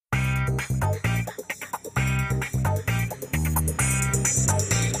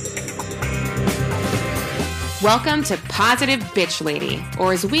Welcome to Positive Bitch Lady,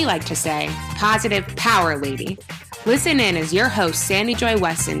 or as we like to say, Positive Power Lady. Listen in as your host, Sandy Joy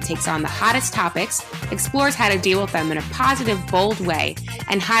Weston, takes on the hottest topics, explores how to deal with them in a positive, bold way,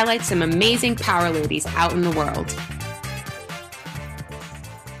 and highlights some amazing power ladies out in the world.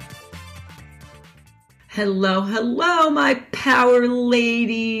 Hello, my power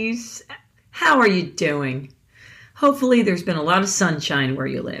ladies. How are you doing? Hopefully there's been a lot of sunshine where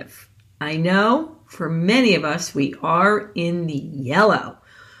you live. I know for many of us, we are in the yellow.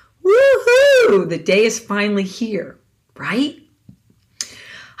 Woohoo! The day is finally here, right?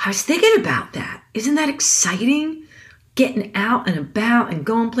 I was thinking about that. Isn't that exciting? Getting out and about and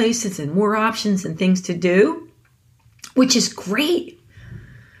going places and more options and things to do, which is great.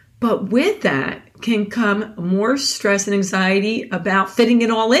 But with that can come more stress and anxiety about fitting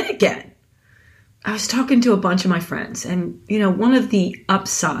it all in again. I was talking to a bunch of my friends, and one of the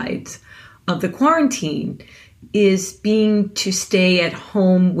upsides of the quarantine is being to stay at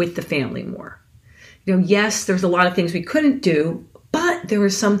home with the family more. Yes, there's a lot of things we couldn't do, but there were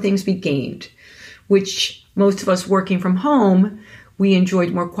some things we gained, which most of us working from home, we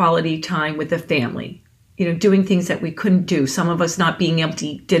enjoyed more quality time with the family, doing things that we couldn't do. Some of us not being able to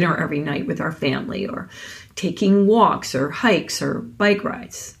eat dinner every night with our family, or taking walks or hikes or bike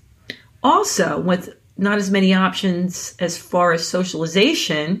rides. Also, with not as many options as far as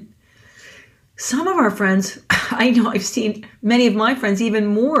socialization, some of our friends, I know I've seen many of my friends even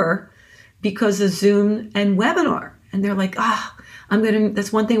more because of Zoom and webinar. And they're like,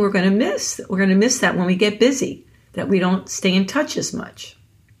 that's one thing we're going to miss. We're going to miss that when we get busy, that we don't stay in touch as much.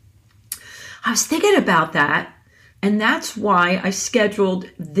 I was thinking about that, and that's why I scheduled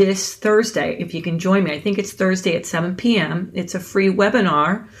this Thursday. If you can join me, I think it's Thursday at 7 p.m. It's a free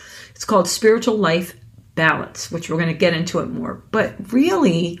webinar. It's called Spiritual Life Balance, which we're going to get into it more. But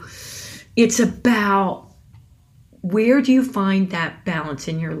really, it's about where do you find that balance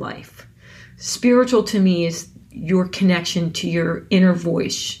in your life? Spiritual to me is your connection to your inner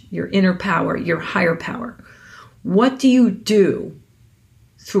voice, your inner power, your higher power. What do you do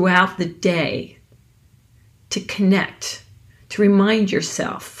throughout the day to connect, to remind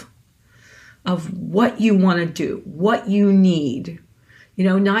yourself of what you want to do, what you need?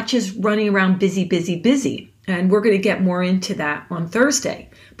 Not just running around busy. And we're going to get more into that on Thursday.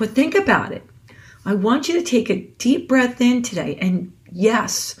 But think about it. I want you to take a deep breath in today. And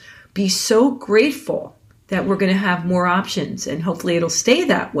yes, be so grateful that we're going to have more options. And hopefully it'll stay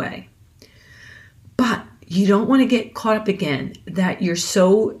that way. But you don't want to get caught up again that you're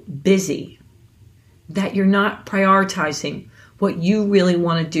so busy that you're not prioritizing what you really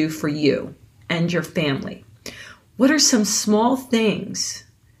want to do for you and your family. What are some small things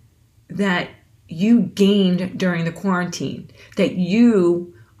that you gained during the quarantine that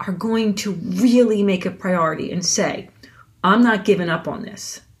you are going to really make a priority and say, I'm not giving up on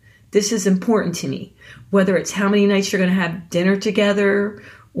this. This is important to me. Whether it's how many nights you're going to have dinner together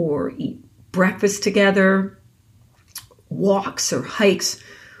or eat breakfast together, walks or hikes.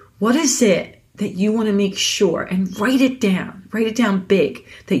 What is it that you want to make sure, and write it down big,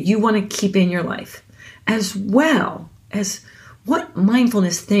 that you want to keep in your life? As well as what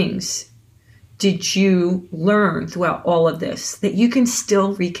mindfulness things did you learn throughout all of this that you can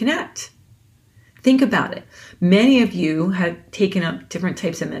still reconnect? Think about it. Many of you have taken up different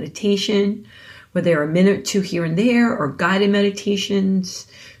types of meditation, whether they're a minute or two here and there, or guided meditations.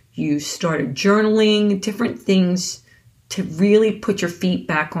 You started journaling, different things to really put your feet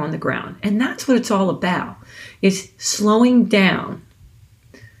back on the ground. And that's what it's all about. It's slowing down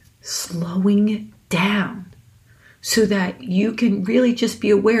so that you can really just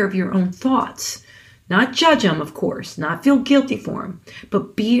be aware of your own thoughts. Not judge them, of course, not feel guilty for them,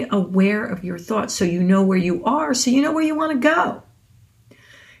 but be aware of your thoughts so you know where you are, so you know where you want to go.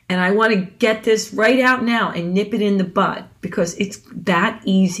 And I want to get this right out now and nip it in the bud, because it's that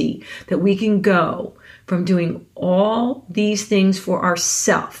easy that we can go from doing all these things for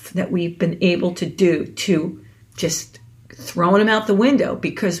ourselves that we've been able to do to just throwing them out the window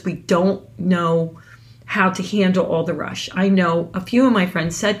because we don't know how to handle all the rush. I know a few of my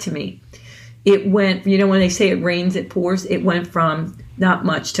friends said to me, it went, when they say it rains, it pours, it went from not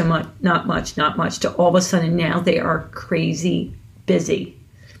much to not much to all of a sudden now they are crazy busy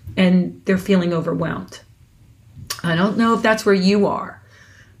and they're feeling overwhelmed. I don't know if that's where you are,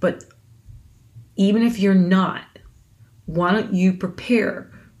 but even if you're not, why don't you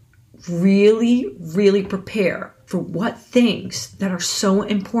prepare, really, really prepare for what things that are so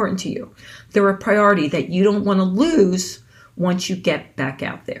important to you. They're a priority that you don't want to lose once you get back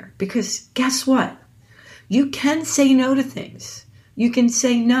out there. Because guess what? You can say no to things. You can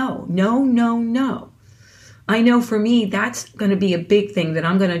say no. I know for me, that's going to be a big thing that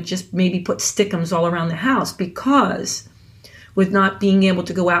I'm going to just maybe put stickums all around the house, because with not being able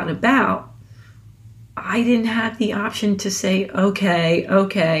to go out and about, I didn't have the option to say, okay,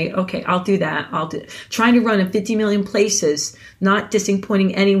 I'll do that. Trying to run in 50 million places, not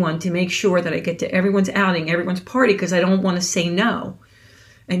disappointing anyone, to make sure that I get to everyone's outing, everyone's party, because I don't want to say no.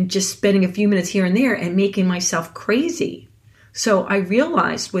 And just spending a few minutes here and there and making myself crazy. So I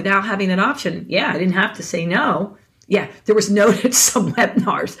realized without having that option, I didn't have to say no. Yeah, there was no at some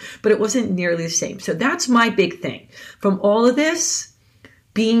webinars, but it wasn't nearly the same. So that's my big thing. From all of this,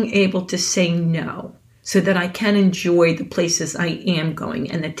 being able to say no, so that I can enjoy the places I am going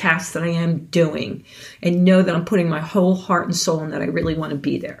and the tasks that I am doing, and know that I'm putting my whole heart and soul in that I really want to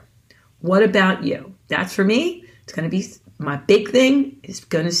be there. What about you? That's for me. It's going to be my big thing is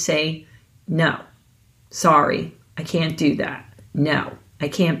going to say no. Sorry, I can't do that. No, I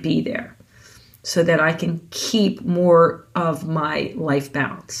can't be there, so that I can keep more of my life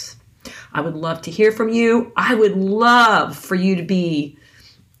balance. I would love to hear from you. I would love for you to be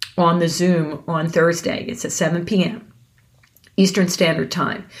on the Zoom on Thursday. It's at 7 p.m. Eastern Standard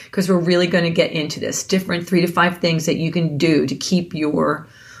Time, because we're really going to get into this. Different 3 to 5 things that you can do to keep your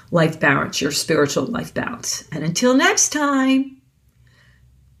life balance, your spiritual life balance. And until next time,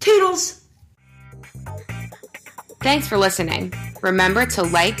 toodles! Thanks for listening. Remember to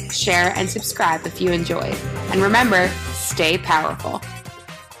like, share, and subscribe if you enjoyed. And remember, stay powerful.